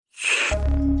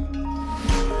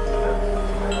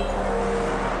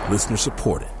Listener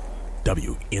supported.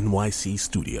 WNYC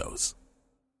Studios.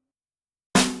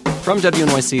 From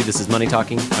WNYC, this is Money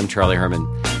Talking. I'm Charlie Herman.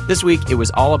 This week, it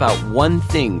was all about one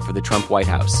thing for the Trump White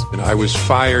House. And I was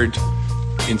fired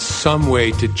in some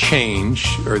way to change,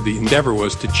 or the endeavor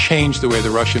was to change the way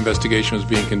the Russia investigation was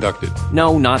being conducted.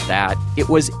 No, not that. It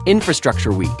was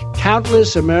Infrastructure Week.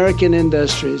 Countless American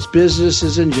industries,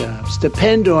 businesses, and jobs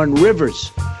depend on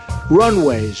rivers,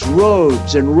 runways,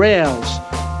 roads, and rails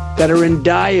that are in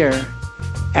dire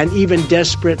and even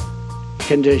desperate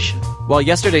condition. While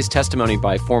yesterday's testimony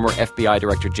by former FBI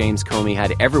Director James Comey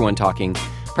had everyone talking,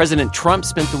 President Trump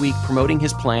spent the week promoting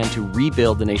his plan to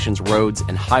rebuild the nation's roads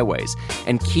and highways.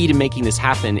 And key to making this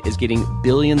happen is getting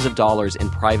billions of dollars in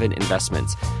private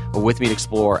investments. With me to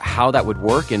explore how that would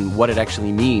work and what it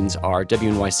actually means are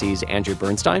WNYC's Andrew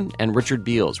Bernstein and Richard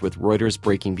Beals with Reuters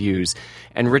Breaking Views.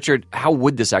 And Richard, how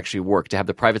would this actually work to have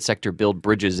the private sector build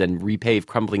bridges and repave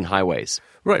crumbling highways?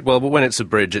 Right. Well, when it's a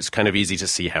bridge, it's kind of easy to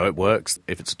see how it works.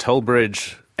 If it's a toll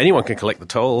bridge, anyone can collect the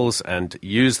tolls and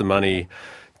use the money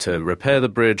to repair the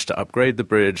bridge, to upgrade the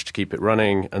bridge, to keep it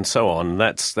running, and so on.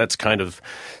 That's kind of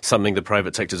something the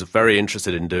private sector is very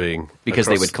interested in doing. Because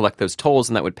they would collect those tolls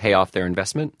and that would pay off their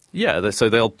investment? Yeah, so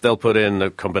they'll put in a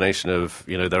combination of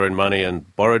their own money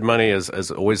and borrowed money, as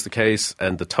always the case,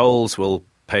 and the tolls will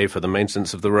pay for the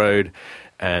maintenance of the road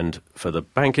and for the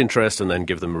bank interest and then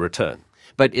give them a return.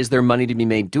 But is there money to be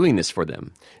made doing this for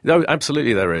them? No,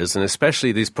 absolutely there is, and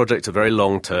especially these projects are very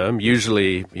long-term.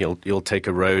 Usually you'll take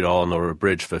a road on or a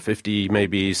bridge for 50,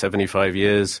 maybe 75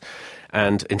 years,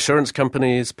 and insurance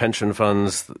companies, pension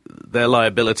funds, their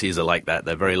liabilities are like that.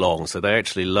 They're very long, so they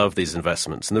actually love these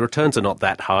investments. And the returns are not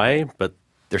that high, but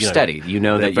they're steady. You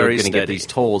know that you're going to get these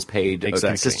tolls paid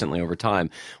consistently over time.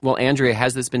 Well, Andrea,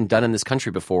 has this been done in this country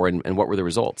before, and what were the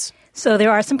results? So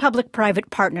there are some public-private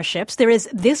partnerships. There is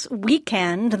this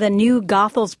weekend the new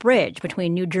Goethals Bridge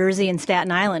between New Jersey and Staten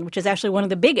Island, which is actually one of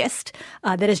the biggest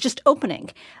that is just opening.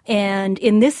 And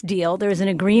in this deal, there is an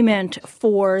agreement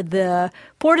for the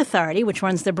Port Authority, which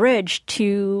runs the bridge,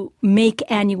 to make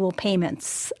annual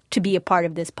payments to be a part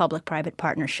of this public-private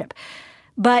partnership.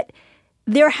 But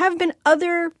there have been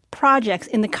other projects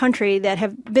in the country that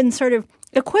have been sort of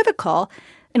equivocal.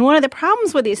 And one of the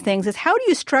problems with these things is how do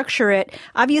you structure it?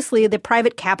 Obviously, the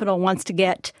private capital wants to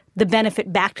get the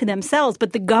benefit back to themselves,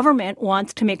 but the government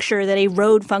wants to make sure that a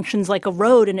road functions like a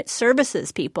road and it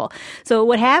services people. So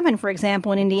what happened, for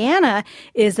example, in Indiana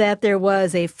is that there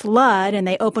was a flood and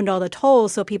they opened all the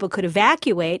tolls so people could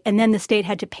evacuate, and then the state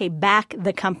had to pay back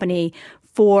the company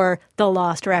for the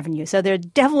lost revenue. So the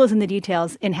devil is in the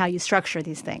details in how you structure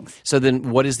these things. So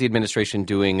then what is the administration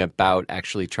doing about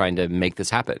actually trying to make this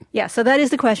happen? Yeah, so that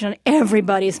is the question on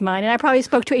everybody's mind. And I probably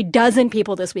spoke to a dozen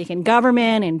people this week in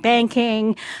government, in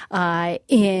banking,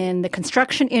 in the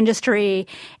construction industry,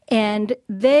 and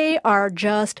they are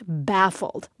just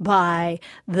baffled by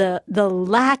the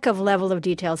lack of level of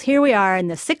details. Here we are in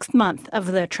the 6th month of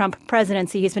the Trump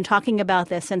presidency. He's been talking about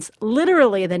this since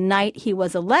literally the night he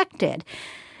was elected.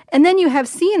 And then you have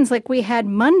scenes like we had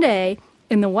Monday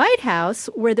in the White House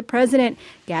where the president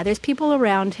gathers people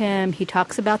around him. He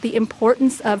talks about the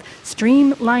importance of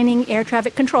streamlining air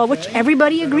traffic control, which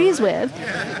everybody agrees with.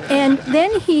 And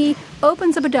then he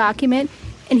opens up a document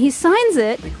and he signs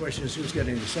it. The question is who's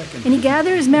getting the second. And he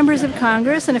gathers members of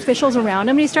Congress and officials around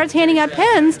him, and he starts handing out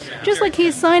pens just like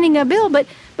he's signing a bill. But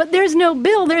there's no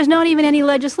bill. There's not even any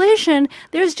legislation.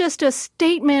 There's just a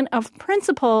statement of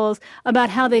principles about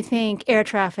how they think air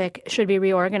traffic should be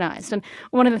reorganized. And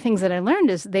one of the things that I learned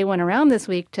is they went around this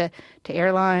week to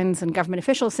airlines and government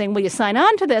officials saying, will you sign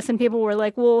on to this? And people were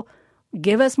like, well,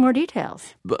 give us more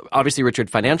details. But obviously, Richard,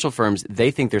 financial firms,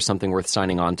 they think there's something worth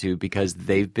signing on to because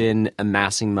they've been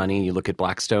amassing money. You look at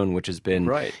Blackstone, which has been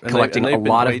collecting a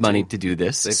lot of money to do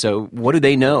this. So what do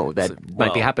they know that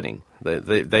might be happening?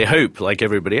 They hope, like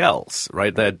everybody else,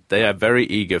 right? They are very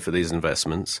eager for these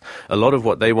investments. A lot of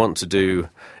what they want to do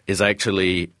is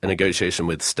actually a negotiation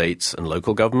with states and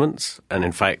local governments. And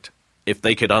in fact, if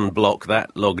they could unblock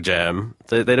that logjam,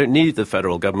 they don't need the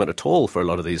federal government at all for a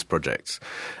lot of these projects.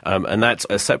 And that's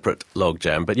a separate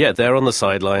logjam. But yeah, they're on the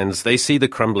sidelines. They see the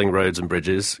crumbling roads and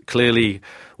bridges. Clearly,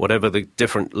 whatever the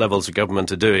different levels of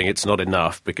government are doing, it's not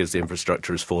enough because the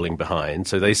infrastructure is falling behind.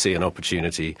 So they see an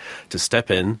opportunity to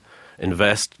step in,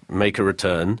 invest, make a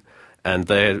return. And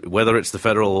whether it's the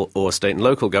federal or state and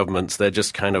local governments, they're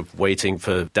just kind of waiting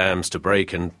for dams to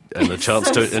break and the chance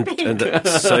so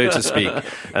to speak,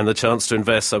 and the chance to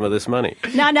invest some of this money.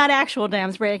 Not actual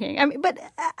dams breaking.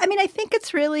 I think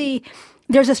it's really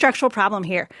there's a structural problem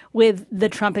here with the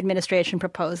Trump administration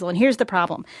proposal, and here's the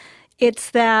problem: it's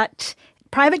that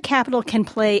private capital can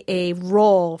play a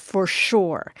role for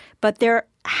sure, but there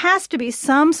has to be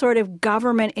some sort of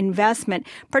government investment,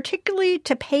 particularly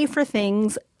to pay for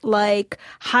things like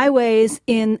highways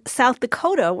in South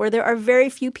Dakota, where there are very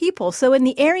few people. So in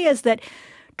the areas that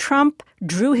Trump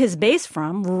drew his base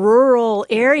from, rural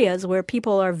areas where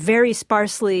people are very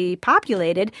sparsely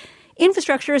populated,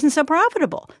 infrastructure isn't so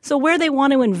profitable. So where they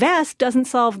want to invest doesn't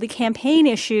solve the campaign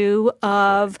issue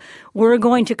of we're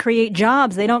going to create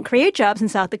jobs. They don't create jobs in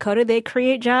South Dakota. They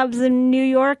create jobs in New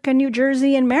York and New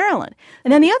Jersey and Maryland.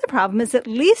 And then the other problem is, at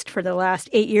least for the last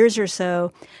 8 years or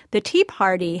so, the Tea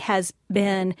Party has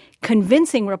been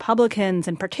convincing Republicans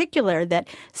in particular that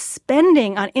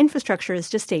spending on infrastructure is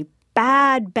just a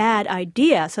bad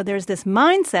idea. So there's this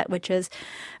mindset which is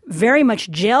very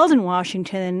much gelled in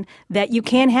Washington that you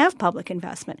can't have public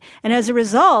investment. And as a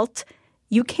result,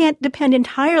 you can't depend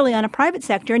entirely on a private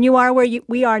sector. And you are where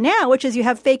we are now, which is you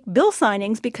have fake bill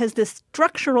signings because the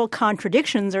structural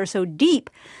contradictions are so deep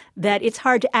that it's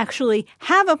hard to actually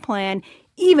have a plan,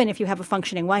 even if you have a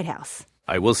functioning White House.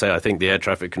 I will say I think the air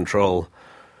traffic control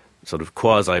sort of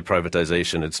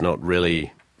quasi-privatization, it's not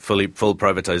really full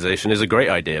privatization, is a great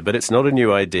idea, but it's not a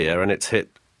new idea, and it's hit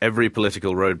every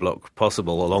political roadblock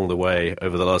possible along the way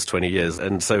over the last 20 years.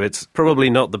 And so it's probably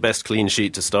not the best clean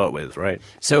sheet to start with, right?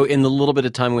 So in the little bit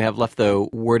of time we have left, though,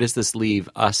 where does this leave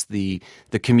us, the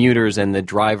commuters and the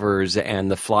drivers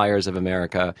and the flyers of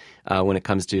America, when it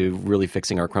comes to really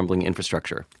fixing our crumbling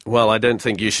infrastructure? Well, I don't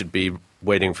think you should be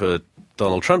waiting for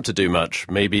Donald Trump to do much.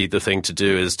 Maybe the thing to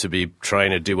do is to be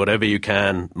trying to do whatever you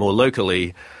can more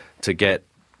locally to get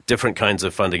different kinds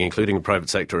of funding, including the private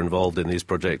sector, involved in these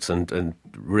projects and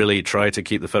really try to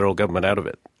keep the federal government out of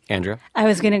it. Andrea? I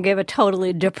was going to give a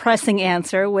totally depressing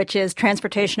answer, which is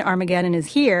transportation Armageddon is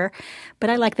here, but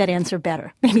I like that answer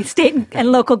better. Maybe state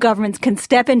and local governments can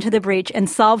step into the breach and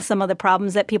solve some of the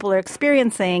problems that people are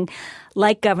experiencing,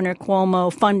 like Governor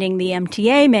Cuomo funding the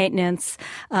MTA maintenance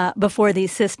before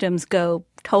these systems go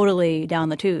totally down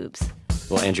the tubes.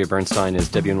 Well, Andrea Bernstein is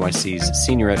WNYC's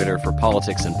senior editor for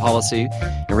politics and policy,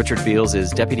 and Richard Fields is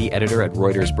deputy editor at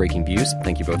Reuters Breaking Views.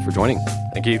 Thank you both for joining.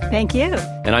 Thank you. Thank you.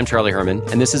 And I'm Charlie Herman,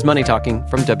 and this is Money Talking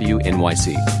from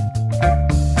WNYC.